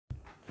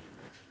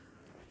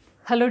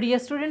Hello dear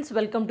students,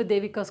 welcome to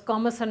Devika's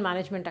Commerce and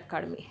Management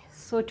Academy.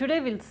 So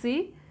today we'll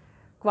see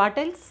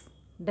quartiles,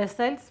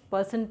 deciles,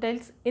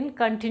 percentiles in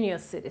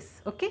continuous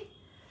series. Okay.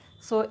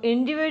 So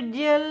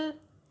individual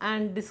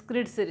and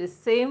discrete series,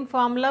 same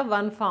formula,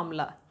 one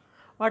formula.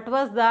 What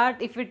was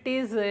that? If it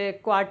is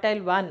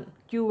quartile 1,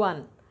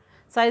 Q1,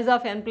 size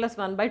of n plus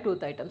 1 by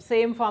 2th item.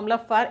 Same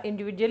formula for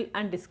individual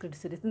and discrete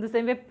series. In the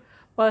same way,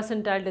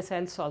 percentile,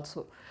 deciles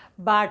also.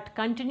 But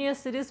continuous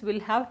series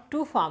will have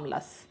two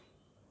formulas.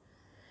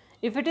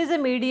 If it is a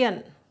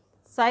median,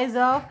 size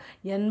of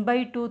n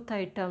by 2th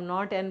item,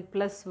 not n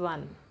plus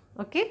 1,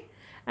 okay.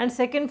 And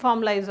second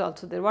formula is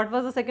also there. What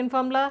was the second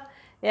formula?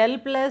 L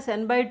plus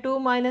n by 2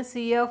 minus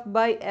Cf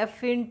by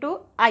f into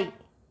I.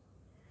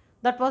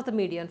 That was the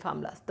median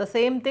formula. The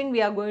same thing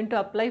we are going to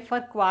apply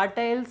for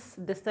quartiles,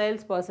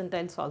 deciles,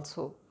 percentiles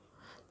also.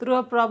 Through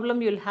a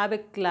problem you will have a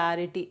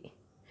clarity.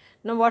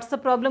 Now what's the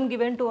problem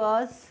given to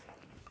us?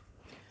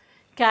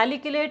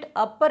 Calculate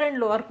upper and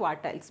lower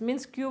quartiles,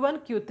 means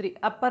Q1, Q3.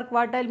 Upper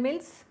quartile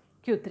means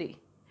Q3.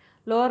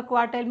 Lower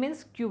quartile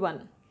means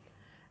Q1.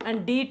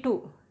 And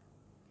D2,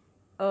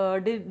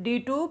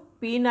 D2,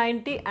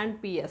 P90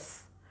 and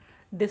PS.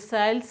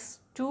 Deciles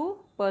 2,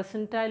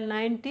 percentile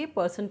 90,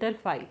 percentile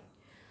 5.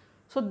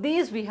 So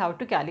these we have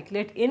to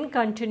calculate in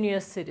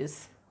continuous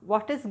series.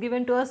 What is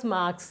given to us?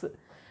 Marks.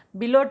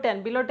 Below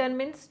 10. Below 10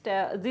 means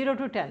 0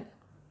 to 10.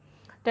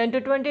 10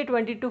 to 20,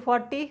 20 to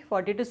 40,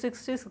 40 to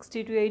 60,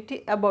 60 to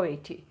 80, above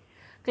 80.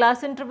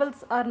 Class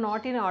intervals are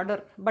not in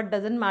order, but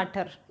doesn't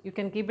matter. You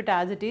can keep it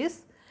as it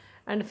is,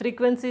 and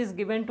frequency is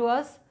given to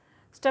us.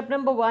 Step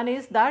number 1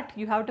 is that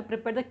you have to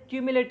prepare the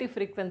cumulative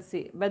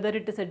frequency, whether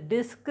it is a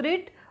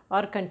discrete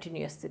or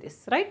continuous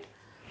series, right?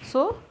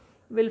 So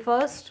we'll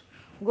first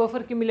go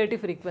for cumulative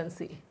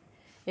frequency.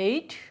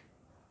 8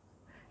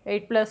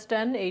 plus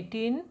 10,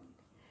 18,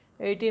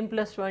 18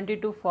 plus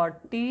 22,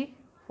 40,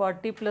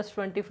 40 plus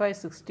 25,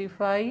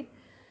 65,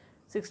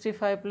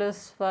 65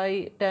 plus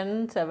 5,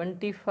 10,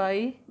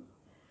 75,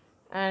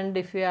 and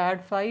if you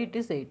add 5 it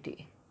is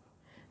 80.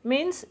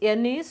 Means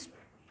n is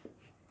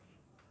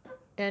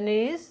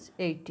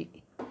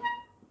 80.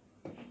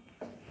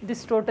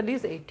 This total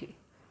is 80.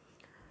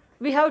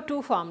 We have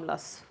two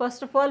formulas.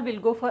 First of all, we'll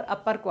go for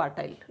upper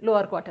quartile,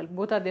 lower quartile.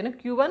 Both are there,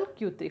 Q1,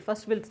 Q3.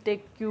 First we'll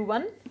take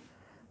Q1.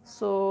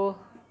 So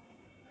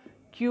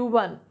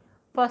Q1.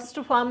 First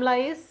formula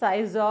is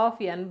size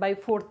of n by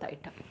 4th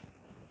item.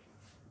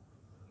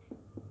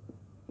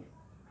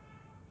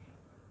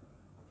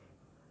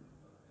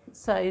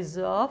 Size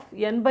of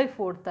n by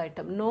 4th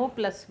item, no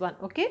plus 1,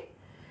 okay.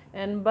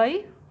 N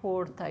by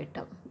 4th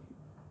item.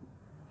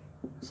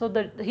 So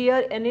that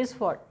here n is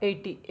for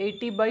 80,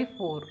 80 by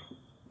 4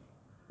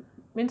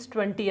 means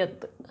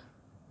 20th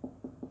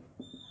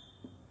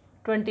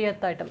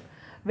item.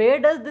 Where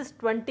does this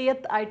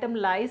 20th item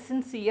lies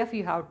in CF?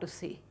 You have to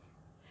see.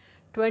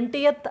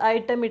 20th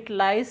item, it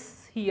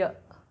lies here.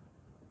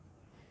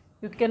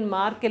 You can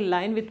mark a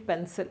line with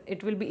pencil.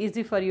 It will be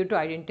easy for you to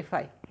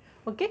identify.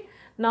 Okay.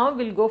 Now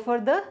we'll go for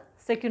the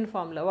second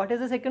formula. What is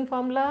the second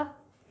formula?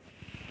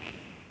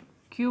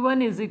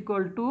 Q1 is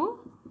equal to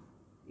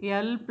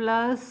L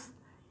plus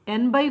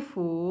n by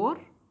 4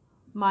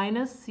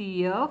 minus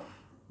CF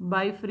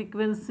by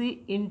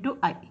frequency into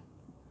I.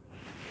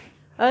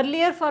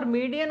 Earlier for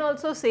median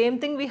also same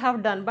thing we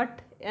have done,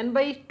 but n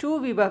by 2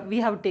 we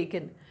have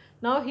taken.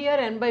 Now here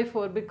n by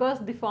 4,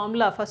 because the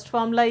formula, first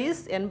formula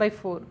is n by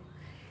 4.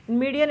 In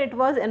median it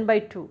was n by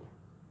 2.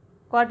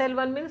 Quartile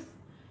 1 means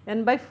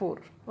n by 4.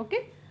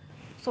 Okay.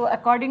 So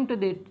according to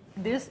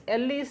this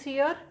L is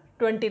here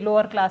 20,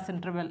 lower class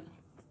interval.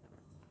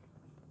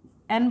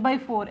 N by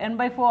 4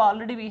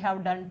 already we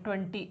have done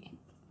 20.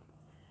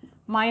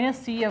 Minus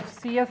CF,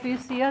 CF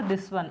is here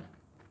this one.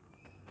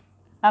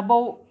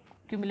 Above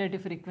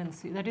cumulative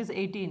frequency, that is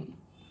 18.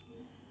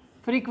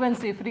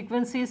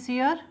 Frequency is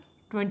here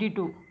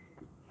 22.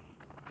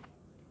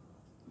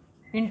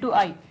 Into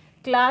I.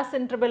 Class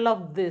interval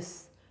of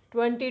this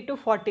 20 to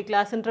 40,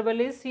 class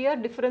interval is here,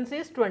 difference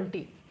is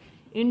 20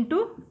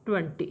 into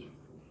 20.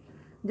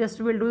 Just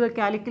we will do the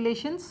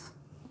calculations.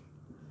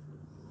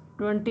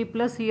 20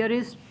 plus here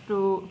is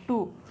 2.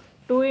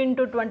 2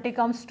 into 20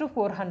 comes to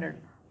 400.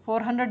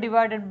 400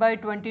 divided by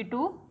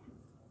 22.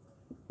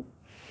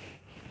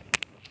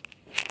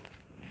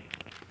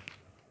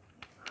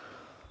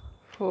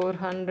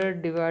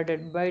 400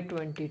 divided by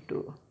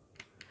 22.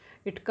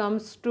 It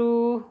comes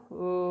to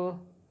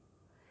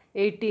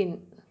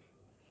 18.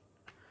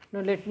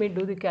 Now let me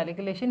do the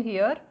calculation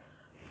here.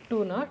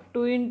 2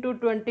 into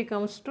 20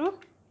 comes to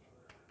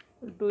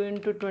 2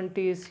 into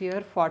 20 is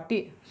here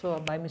 40. So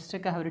by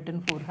mistake I have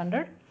written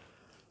 400.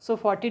 So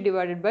 40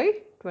 divided by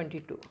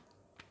 22.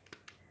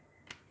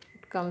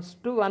 It comes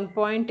to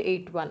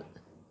 1.81.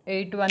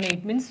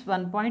 818 means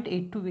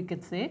 1.82 we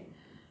could say.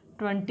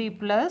 20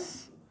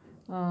 plus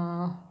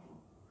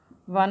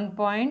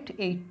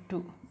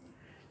 1.82.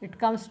 It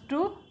comes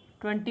to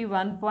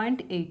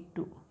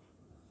 21.82.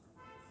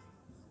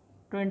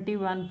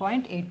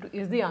 21.82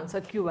 is the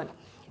answer, Q1.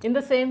 In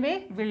the same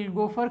way, we will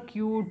go for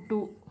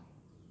Q2,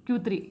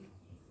 Q3.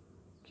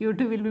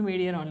 Q2 will be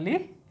median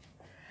only.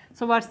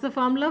 So what's the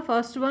formula?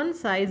 First one,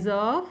 size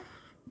of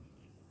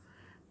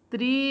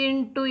 3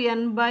 into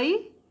n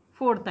by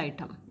 4th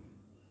item.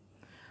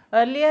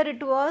 Earlier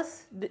it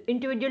was the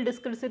individual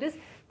discrete series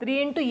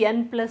 3 into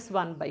n plus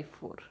 1 by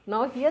 4.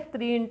 Now here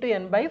 3 into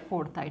n by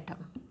 4th item.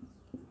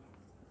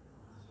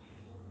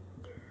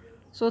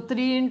 So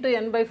 3 into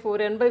n by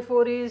 4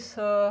 is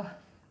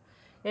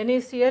n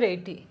is here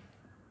 80.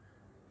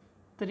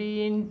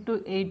 3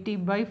 into 80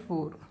 by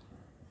 4.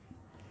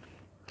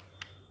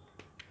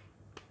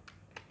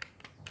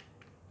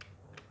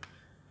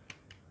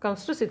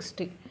 Comes to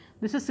 60.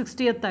 This is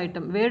 60th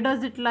item. Where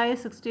does it lie?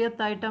 60th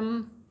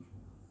item.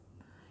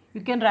 You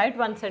can write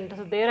one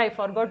sentence. There I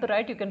forgot to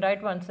write. You can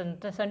write one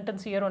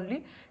sentence here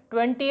only.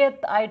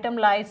 20th item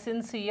lies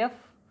in CF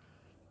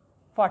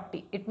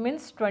 40. It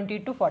means 20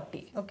 to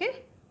 40.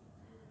 Okay.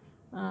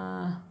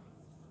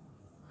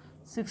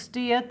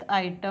 60th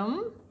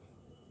item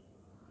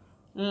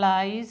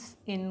lies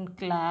in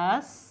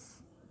class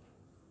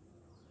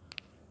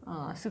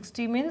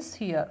 60 means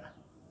here.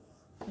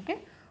 Okay.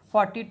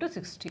 40 to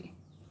 60.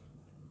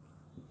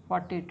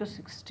 40 to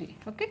 60.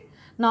 Okay.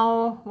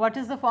 Now what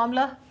is the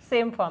formula?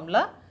 Same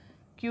formula.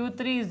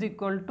 Q3 is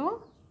equal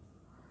to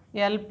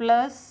L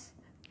plus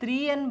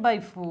 3n by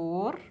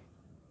 4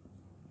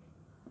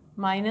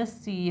 minus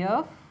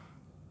CF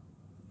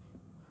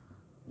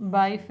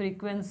by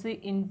frequency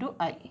into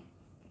I.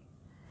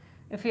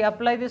 If we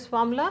apply this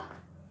formula,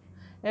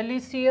 L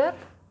is here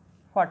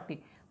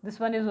 40.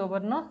 This one is over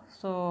now,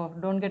 so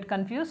don't get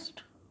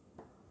confused.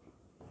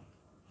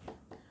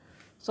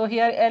 So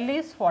here L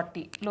is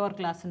 40, lower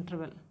class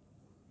interval,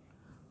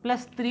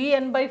 plus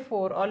 3n by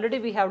 4, already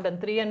we have done,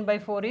 3n by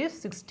 4 is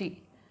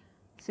 60.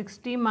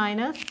 60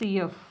 minus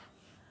CF.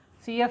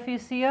 CF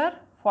is here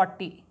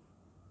 40.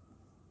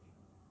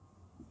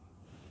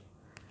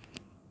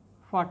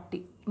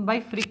 40 by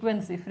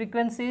frequency.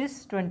 Frequency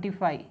is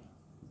 25.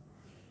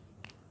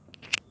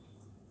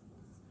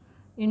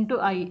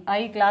 Into I.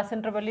 I class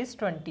interval is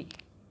 20.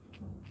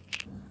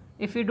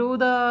 If you do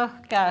the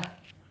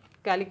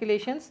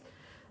calculations,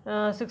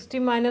 60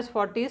 minus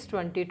 40 is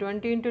 20.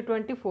 20 into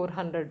 20,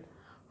 400.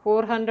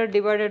 400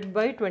 divided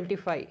by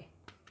 25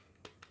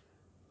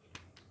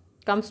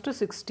 comes to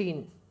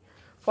 16.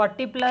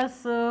 40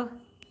 plus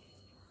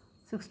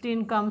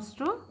 16 comes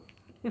to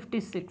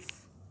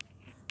 56.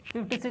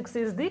 56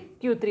 is the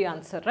Q3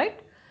 answer, right?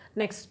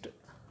 Next,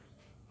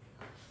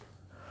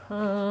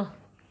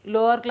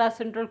 lower class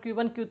interval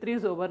Q1, Q3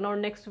 is over. Now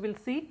next we will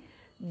see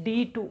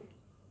D2.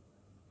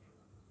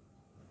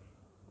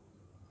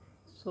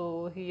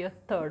 So here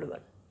third one.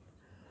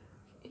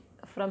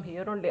 From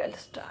here only I will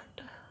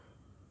start.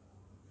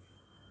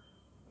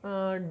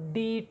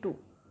 D2.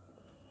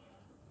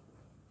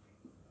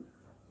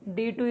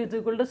 D2 is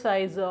equal to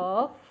size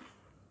of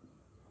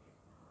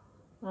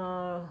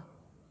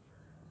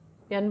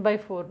n by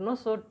 4, no?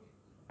 So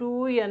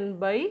 2n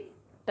by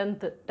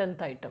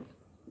 10th item.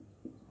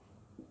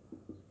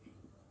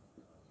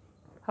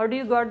 How do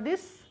you got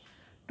this?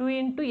 2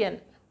 into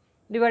n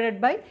divided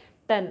by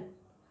 10.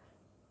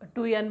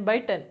 2n by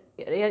 10.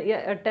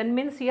 10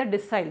 means here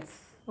deciles.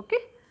 Okay.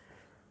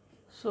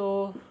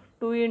 So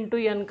 2 into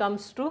n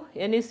comes to,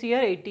 n is here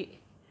 80.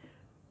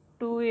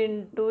 2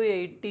 into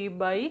 80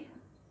 by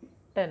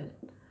 10.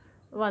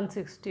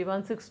 160.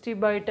 160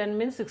 by 10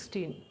 means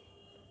 16.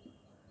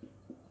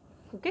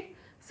 Okay.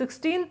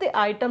 16th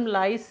item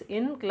lies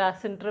in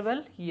class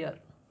interval here.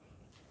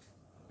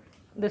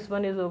 This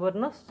one is over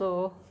now,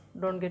 so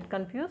don't get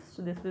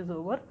confused. This is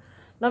over.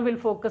 Now we'll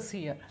focus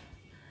here.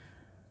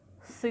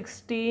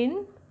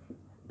 16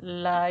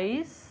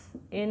 lies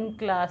in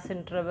class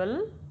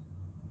interval,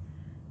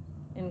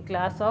 in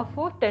class of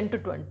 10 to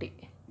 20.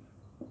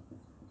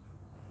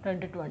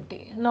 10 to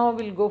 20. Now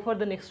we'll go for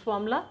the next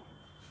formula.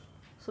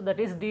 So that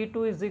is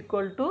D2 is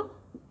equal to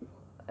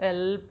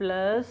L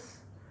plus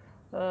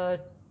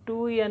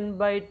 2n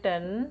by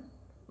 10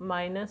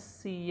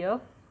 minus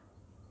CF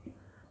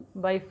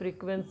by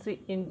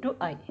frequency into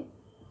I.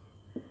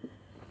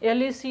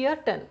 L is here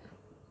 10.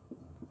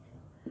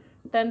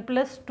 10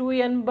 plus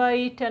 2n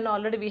by 10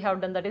 already we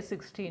have done, that is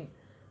 16.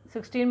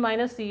 16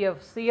 minus CF.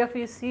 CF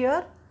is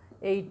here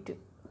 8.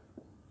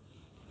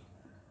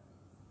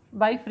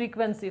 By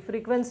frequency.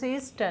 Frequency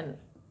is 10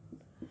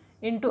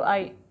 into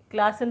I.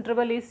 Class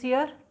interval is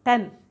here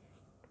 10.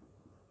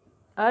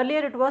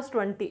 Earlier it was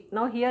 20.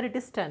 Now here it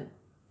is 10.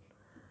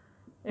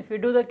 If we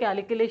do the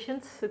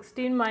calculations,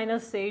 16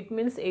 minus 8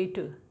 means 8.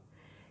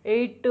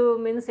 8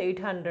 means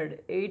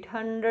 800.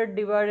 800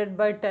 divided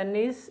by 10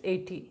 is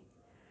 80.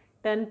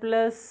 10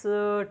 plus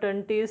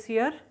 20 is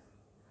here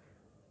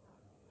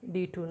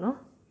D2, no?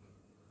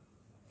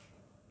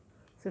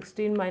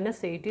 16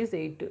 minus 8 is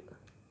 8.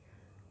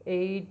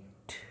 8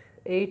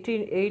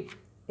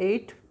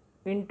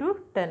 into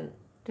 10,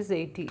 it is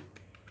 80.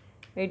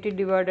 80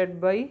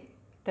 divided by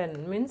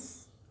 10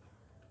 means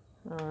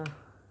it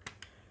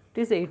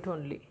is 8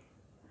 only.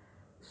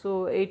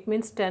 So 8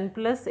 means 10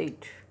 plus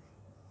 8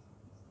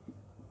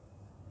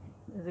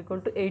 is equal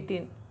to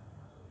 18.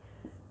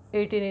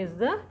 18 is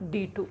the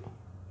D2.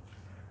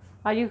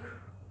 Are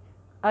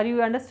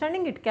you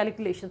understanding it?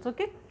 Calculations,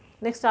 okay.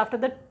 Next, after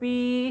that,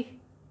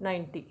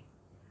 P90,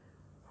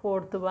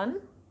 fourth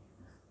one,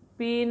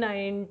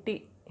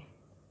 P90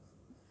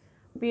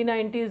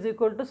 is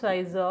equal to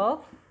size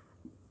of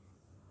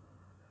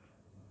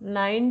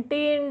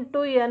 90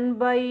 into n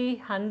by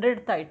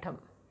 100th item.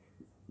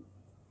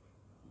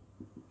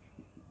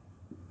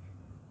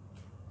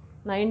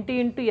 90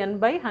 into n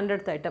by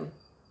 100th item.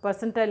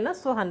 Percentile na,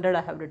 so 100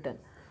 I have written.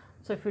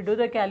 So if you do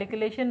the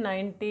calculation,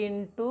 90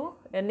 into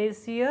n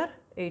is here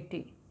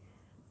 80.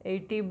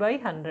 80 by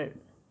 100.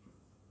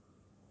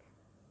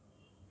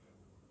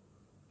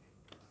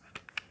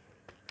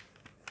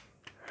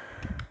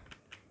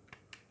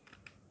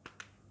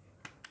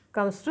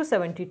 Comes to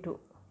 72.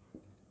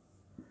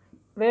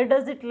 Where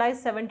does it lie?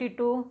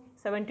 72?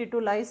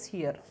 72 lies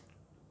here.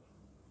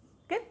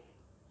 Okay.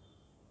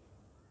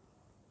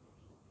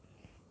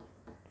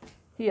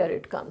 Here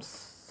it comes.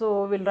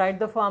 So we'll write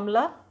the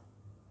formula.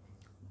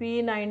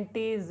 P90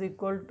 is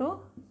equal to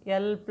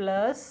L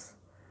plus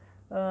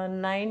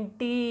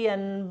 90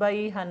 n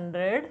by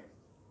 100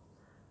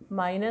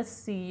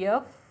 minus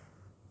CF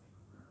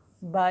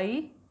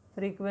by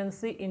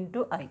frequency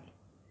into I.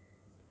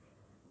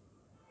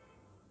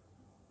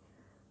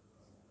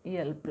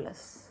 L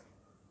plus.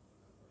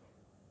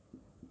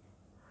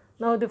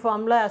 Now the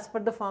formula, as per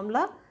the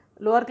formula,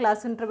 lower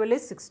class interval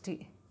is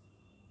 60.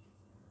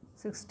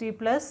 60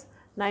 plus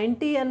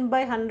 90 n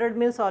by 100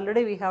 means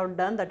already we have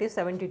done, that is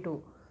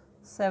 72.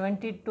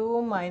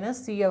 72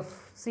 minus CF.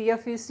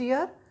 CF is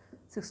here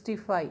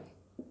 65.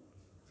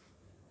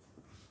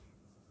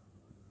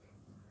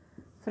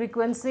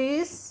 Frequency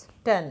is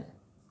 10.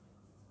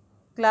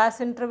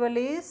 Class interval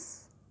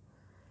is,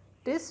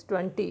 it is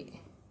 20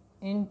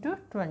 into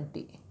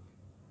 20.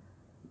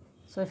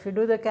 So if you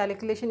do the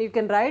calculation, you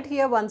can write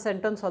here one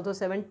sentence also.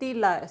 72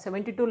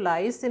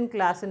 lies in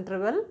class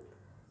interval.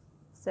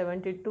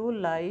 72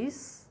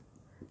 lies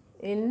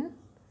in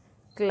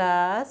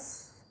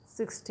class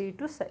 60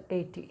 to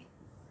 80. You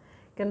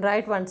can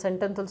write one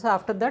sentence also.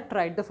 After that,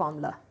 write the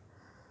formula.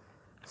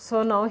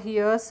 So now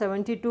here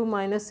 72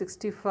 minus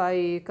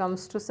 65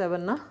 comes to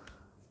 7, na?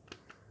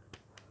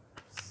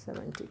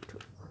 72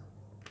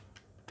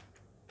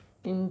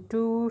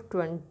 into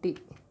 20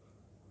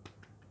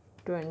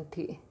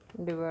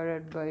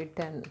 divided by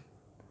 10,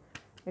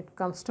 it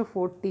comes to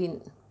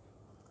 14.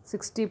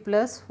 60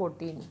 plus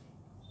 14,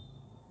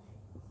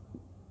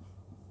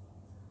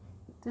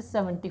 this is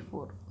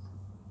 74.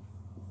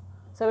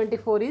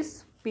 74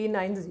 is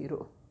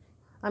P90.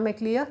 Am I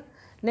clear?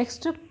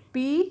 Next,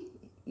 P5,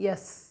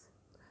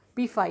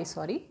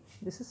 sorry,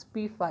 this is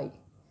P5.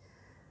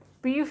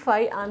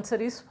 P5 answer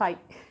is 5.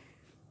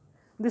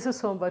 This is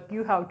homework,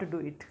 you have to do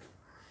it.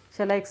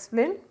 Shall I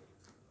explain?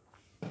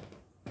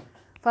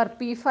 For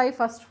P5,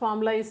 first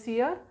formula is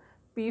here.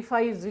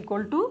 P5 is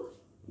equal to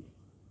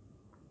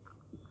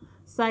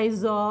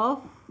size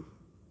of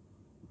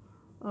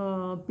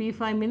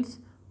P5 means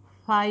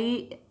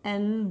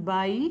 5n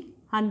by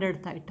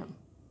 100th item.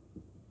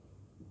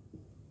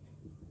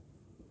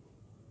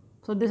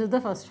 So this is the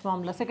first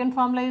formula. Second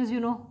formula is,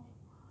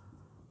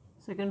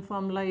 second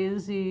formula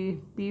is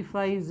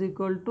P5 is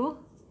equal to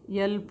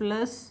L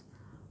plus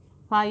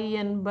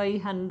 5n by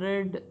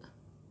 100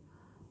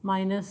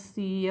 minus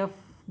CF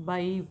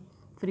by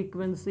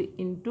frequency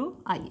into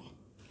I.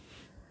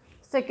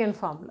 Second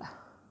formula.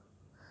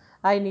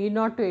 I need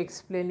not to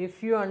explain.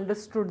 If you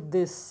understood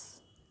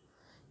this,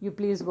 you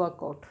please work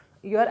out.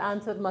 Your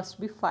answer must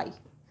be 5.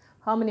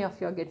 How many of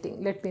you are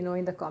getting? Let me know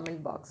in the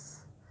comment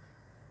box.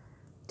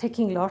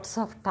 Taking lots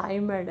of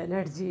time and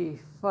energy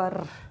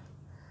for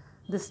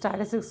this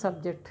statistics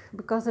subject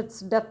because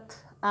it's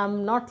depth.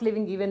 I'm not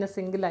leaving even a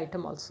single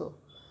item also.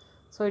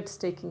 So it's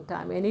taking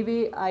time.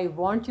 Anyway, I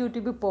want you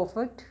to be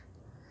perfect.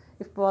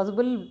 If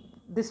possible,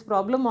 this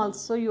problem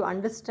also you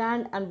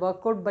understand and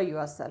work out by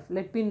yourself.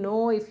 Let me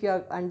know if you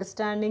are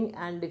understanding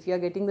and if you are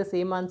getting the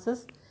same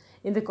answers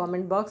in the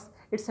comment box.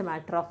 It's a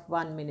matter of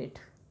 1 minute.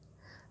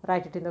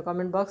 Write it in the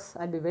comment box.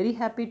 I'll be very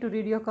happy to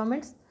read your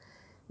comments.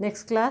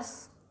 Next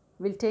class,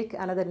 we'll take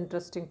another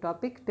interesting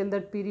topic. Till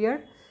that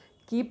period,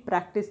 keep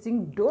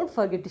practicing. Don't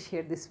forget to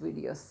share these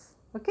videos.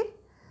 Okay?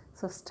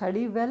 So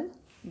study well.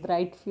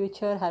 Bright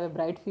future. Have a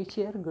bright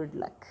future. Good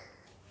luck.